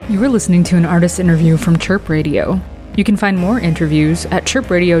You are listening to an artist interview from Chirp Radio. You can find more interviews at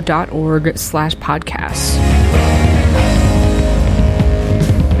chirpradio.org/podcasts.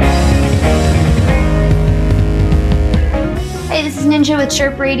 Hey, this is Ninja with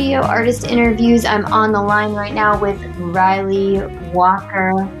Chirp Radio Artist Interviews. I'm on the line right now with Ryley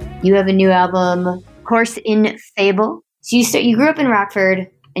Walker. You have a new album, Course in Fable. So you grew up in Rockford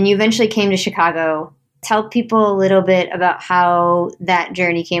and you eventually came to Chicago. Tell people a little bit about how that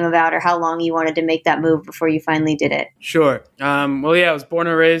journey came about or how long you wanted to make that move before you finally did it. Sure. I was born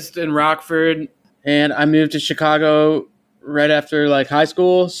and raised in Rockford, and I moved to Chicago right after high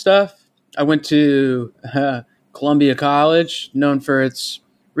school stuff. I went to Columbia College, known for its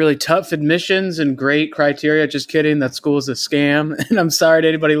really tough admissions and great criteria. Just kidding. That school is a scam. And I'm sorry to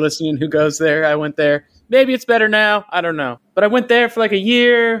anybody listening who goes there. I went there. Maybe it's better now. I don't know. But I went there for a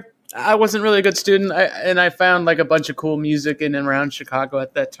year. I wasn't really a good student. I found a bunch of cool music in and around Chicago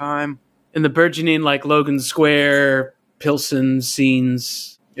at that time. In the burgeoning Logan Square, Pilsen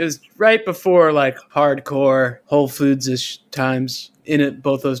scenes. It was right before hardcore Whole Foods-ish times in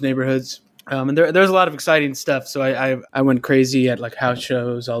both those neighborhoods. And there was a lot of exciting stuff. So I went crazy at house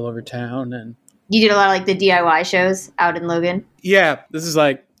shows all over town. And you did a lot of the DIY shows out in Logan? Yeah, this is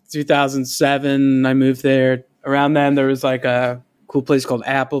 2007. I moved there. Around then there was a cool place called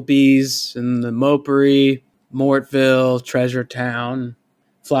Applebee's and the Mopery, Mortville, Treasure Town,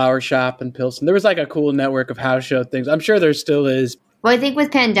 Flower Shop in Pilsen. There was a cool network of house show things. I'm sure there still is. Well, I think with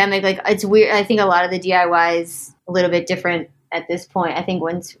pandemic, it's weird. I think a lot of the DIY is a little bit different at this point. I think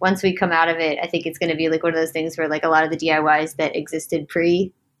once we come out of it, I think it's going to be one of those things where a lot of the DIYs that existed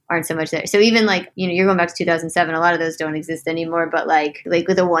pre aren't so much there. So even you're going back to 2007, a lot of those don't exist anymore, but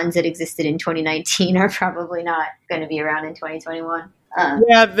the ones that existed in 2019 are probably not going to be around in 2021.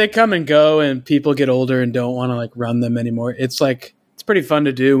 Yeah, they come and go and people get older and don't want to run them anymore. It's it's pretty fun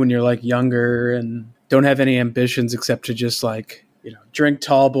to do when you're younger and don't have any ambitions except to just drink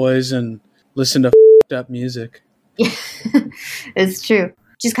tall boys and listen to f***ed up music. Yeah, it's true.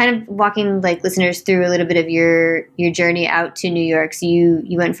 Just kind of walking listeners through a little bit of your journey out to New York. So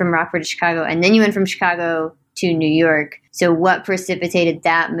you went from Rockford to Chicago, and then you went from Chicago to New York. So what precipitated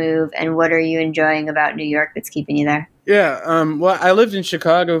that move, and what are you enjoying about New York that's keeping you there? Yeah, I lived in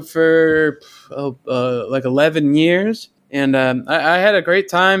Chicago for 11 years, and I had a great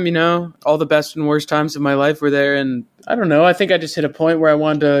time. All the best and worst times of my life were there, and I don't know. I think I just hit a point where I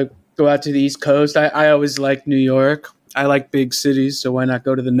wanted to go out to the East Coast. I always liked New York. I like big cities, so why not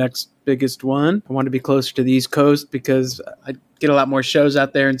go to the next biggest one? I want to be closer to the East Coast because I get a lot more shows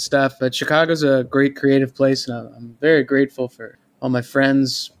out there and stuff. But Chicago's a great creative place, and I'm very grateful for all my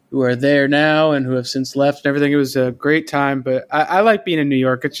friends who are there now and who have since left and everything. It was a great time, but I like being in New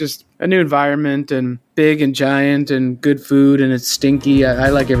York. It's just a new environment and big and giant and good food, and it's stinky. I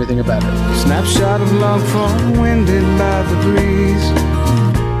like everything about it. Snapshot of love from winded by the breeze.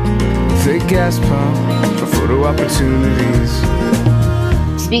 Fake gas pump for photo opportunities.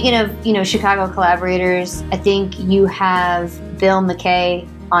 Speaking of, Chicago collaborators, I think you have Bill McKay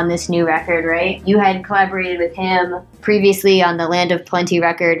on this new record, right? You had collaborated with him previously on the Land of Plenty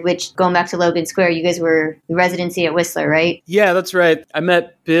record, which, going back to Logan Square, you guys were in residency at Whistler, right? Yeah, that's right. I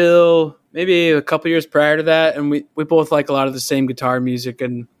met Bill maybe a couple years prior to that, and we both like a lot of the same guitar music,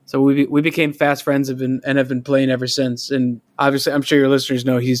 and so we became fast friends and have been playing ever since. And obviously, I'm sure your listeners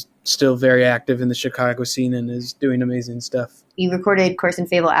know he's still very active in the Chicago scene and is doing amazing stuff. You recorded Course and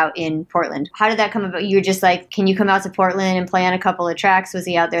Fable out in Portland. How did that come about? You were just can you come out to Portland and play on a couple of tracks? Was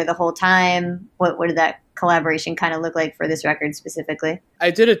he out there the whole time? What did that collaboration kind of look like for this record specifically?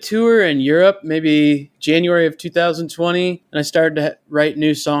 I did a tour in Europe, maybe January of 2020, and I started to write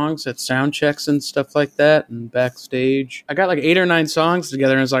new songs at sound checks and stuff like that and backstage. I got 8 or 9 songs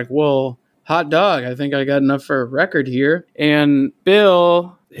together, and I was like, whoa, hot dog, I think I got enough for a record here. And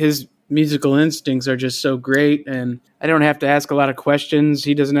Bill, his musical instincts are just so great, and I don't have to ask a lot of questions.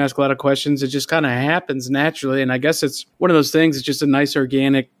 He doesn't ask a lot of questions. It just kind of happens naturally, and I guess it's one of those things. It's just a nice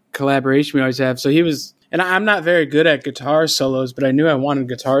organic collaboration we always have. So he was... And I'm not very good at guitar solos, but I knew I wanted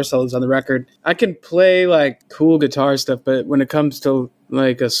guitar solos on the record. I can play cool guitar stuff, but when it comes to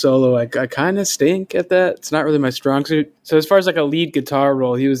a solo, I kind of stink at that. It's not really my strong suit. So as far as a lead guitar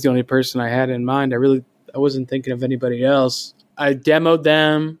role, he was the only person I had in mind. I wasn't thinking of anybody else. I demoed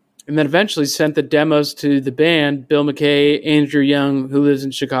them and then eventually sent the demos to the band, Bill McKay, Andrew Young, who lives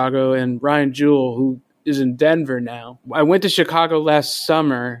in Chicago, and Ryan Jewell, who is in Denver now. I went to Chicago last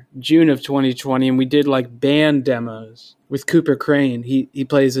summer, June of 2020, and we did band demos. with Cooper Crane. He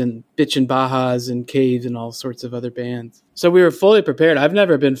plays in Bitchin' Bajas and Caves and all sorts of other bands. So we were fully prepared. I've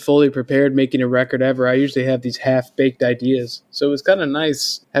never been fully prepared making a record ever. I usually have these half-baked ideas. So it was kind of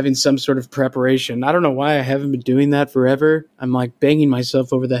nice having some sort of preparation. I don't know why I haven't been doing that forever. I'm like banging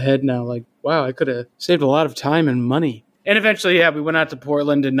myself over the head now. Like, wow, I could have saved a lot of time and money. And eventually, yeah, we went out to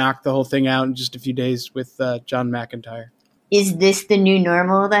Portland and knocked the whole thing out in just a few days with John McIntyre. Is this the new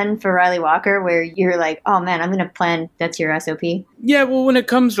normal then for Ryley Walker, where you're like, oh man, I'm going to plan, that's your SOP? Yeah, well, when it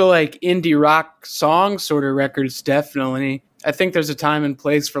comes to like indie rock song sort of records, definitely. I think there's a time and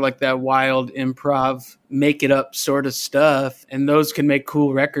place for like that wild improv, make it up sort of stuff. And those can make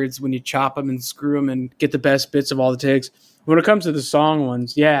cool records when you chop them and screw them and get the best bits of all the takes. When it comes to the song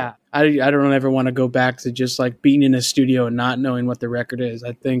ones, yeah, I don't ever want to go back to just like being in a studio and not knowing what the record is.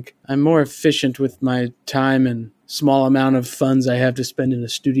 I think I'm more efficient with my time and small amount of funds I have to spend in a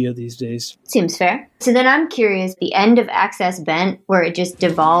studio these days. Seems fair. So then I'm curious, the end of Access Bent, where it just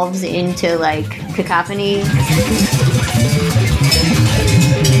devolves into like cacophony.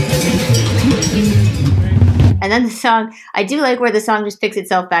 And then the song, I do like where the song just picks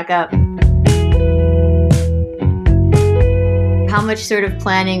itself back up. How much sort of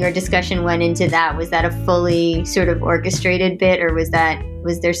planning or discussion went into that? Was that a fully sort of orchestrated bit, or was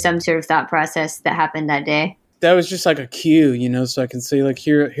there some sort of thought process that happened that day? That was just like a cue, so I can say like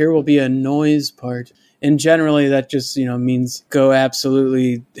here will be a noise part. And generally that just, means go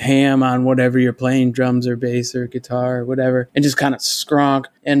absolutely ham on whatever you're playing, drums or bass or guitar or whatever, and just kind of skronk.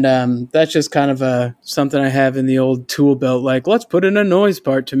 And that's just kind of something I have in the old tool belt, like let's put in a noise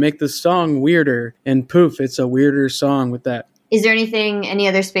part to make the song weirder. And poof, it's a weirder song with that. Is there any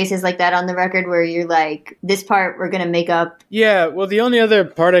other spaces like that on the record where you're like, this part we're going to make up? Yeah, well, the only other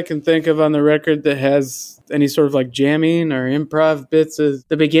part I can think of on the record that has any sort of like jamming or improv bits is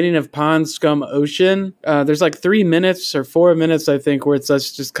the beginning of Pond Scum Ocean. There's like 3 minutes or 4 minutes, I think, where it's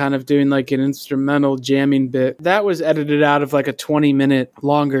us just kind of doing like an instrumental jamming bit. That was edited out of like a 20-minute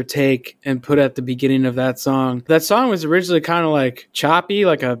longer take and put at the beginning of that song. That song was originally kind of like choppy,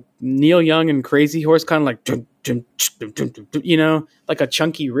 like a Neil Young and Crazy Horse, kind of like like a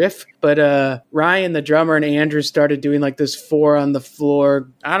chunky riff. But Ryan, the drummer, and Andrew started doing like this 4 on the floor.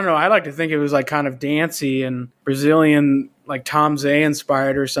 I don't know. I like to think it was like kind of dancey and Brazilian, like Tom Zay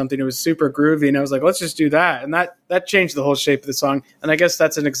inspired or something. It was super groovy. And I was like, let's just do that. And that changed the whole shape of the song. And I guess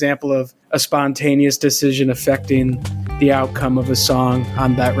that's an example of a spontaneous decision affecting the outcome of a song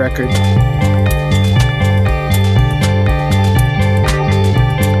on that record.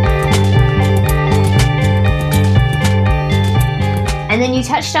 And then you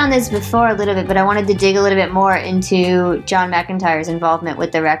touched on this before a little bit, but I wanted to dig a little bit more into John McIntyre's involvement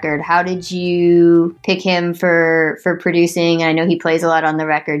with the record. How did you pick him for producing? And I know he plays a lot on the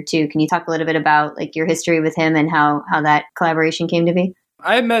record too. Can you talk a little bit about like your history with him and how that collaboration came to be?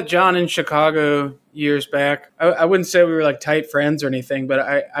 I had met John in Chicago years back. I wouldn't say we were like tight friends or anything, but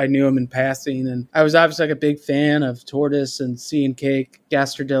I knew him in passing. And I was obviously like a big fan of Tortoise and Sea and Cake,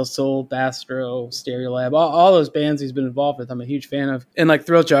 Gastro del Sol, Bastro, Stereolab, all those bands he's been involved with. I'm a huge fan of. And like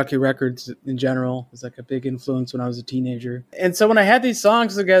Thrill Jockey Records in general was like a big influence when I was a teenager. And so when I had these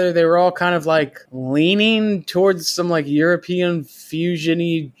songs together, they were all kind of like leaning towards some like European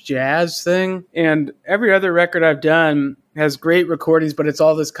fusion-y jazz thing. And every other record I've done has great recordings, but it's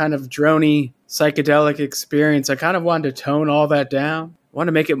all this kind of drony psychedelic experience. I kind of wanted to tone all that down. I want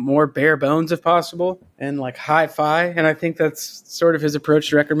to make it more bare bones if possible and like hi-fi. And I think that's sort of his approach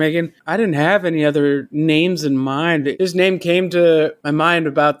to record making. I didn't have any other names in mind. His name came to my mind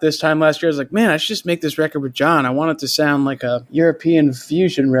about this time last year. I was like, man, I should just make this record with John. I want it to sound like a European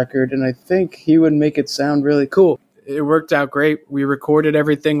fusion record. And I think he would make it sound really cool. It worked out great. We recorded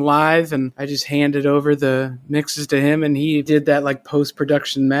everything live and I just handed over the mixes to him and he did that like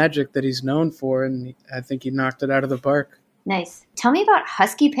post-production magic that he's known for. And I think he knocked it out of the park. Nice. Tell me about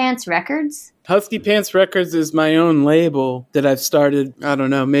Husky Pants Records. Husky Pants Records is my own label that I've started, I don't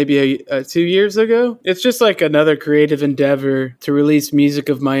know, maybe 2 years ago. It's just like another creative endeavor to release music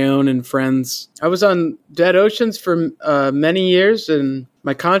of my own and friends. I was on Dead Oceans for many years and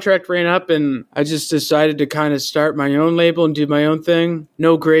my contract ran up and I just decided to kind of start my own label and do my own thing.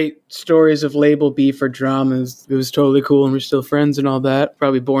 No great stories of label beef or dramas. It was totally cool and we're still friends and all that.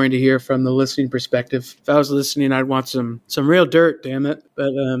 Probably boring to hear from the listening perspective. If I was listening, I'd want some real dirt, damn it.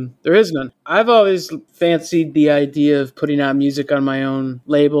 But there is none. I've always fancied the idea of putting out music on my own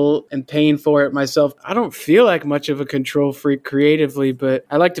label and paying for it myself. I don't feel like much of a control freak creatively, but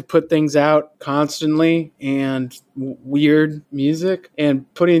I like to put things out constantly and weird music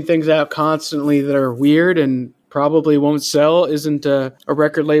and putting things out constantly that are weird and probably won't sell isn't a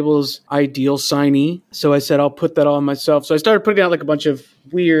record label's ideal signee. So I said, I'll put that all on myself. So I started putting out like a bunch of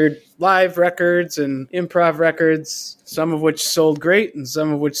weird live records and improv records, some of which sold great and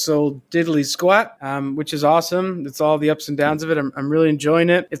some of which sold diddly squat, which is awesome. It's all the ups and downs of it. I'm really enjoying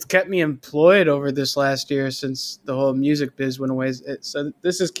it. It's kept me employed over this last year since the whole music biz went away. So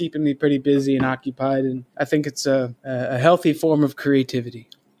this is keeping me pretty busy and occupied, and I think it's a healthy form of creativity.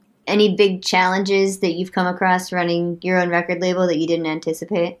 Any big challenges that you've come across running your own record label that you didn't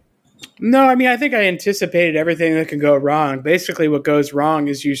anticipate? No, I mean, I think I anticipated everything that can go wrong. Basically, what goes wrong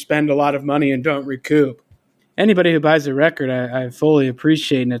is you spend a lot of money and don't recoup. Anybody who buys a record, I fully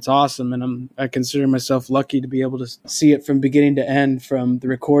appreciate, and it's awesome. And I consider myself lucky to be able to see it from beginning to end, from the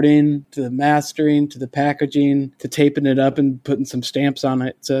recording to the mastering to the packaging to taping it up and putting some stamps on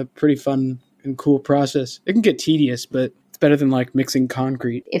it. It's a pretty fun and cool process. It can get tedious, but it's better than like mixing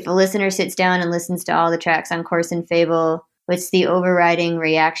concrete. If a listener sits down and listens to all the tracks on Course and Fable, what's the overriding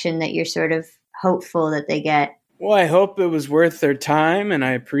reaction that you're sort of hopeful that they get? Well, I hope it was worth their time, and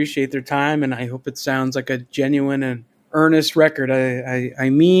I appreciate their time, and I hope it sounds like a genuine and earnest record.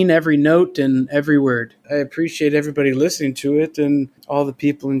 I mean every note and every word. I appreciate everybody listening to it and all the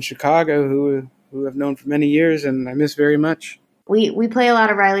people in Chicago who I've known for many years, and I miss very much. We play a lot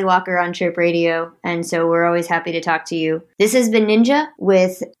of Ryley Walker on Chirp Radio, and so we're always happy to talk to you. This has been Ninja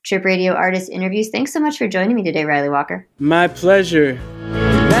with Chirp Radio Artist Interviews. Thanks so much for joining me today, Ryley Walker. My pleasure.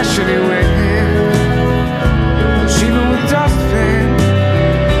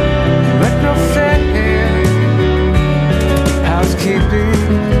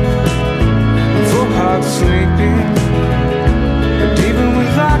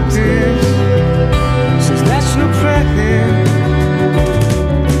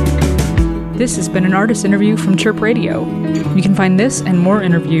 This has been an artist interview from Chirp Radio. You can find this and more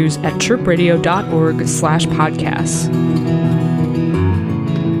interviews at chirpradio.org/podcasts.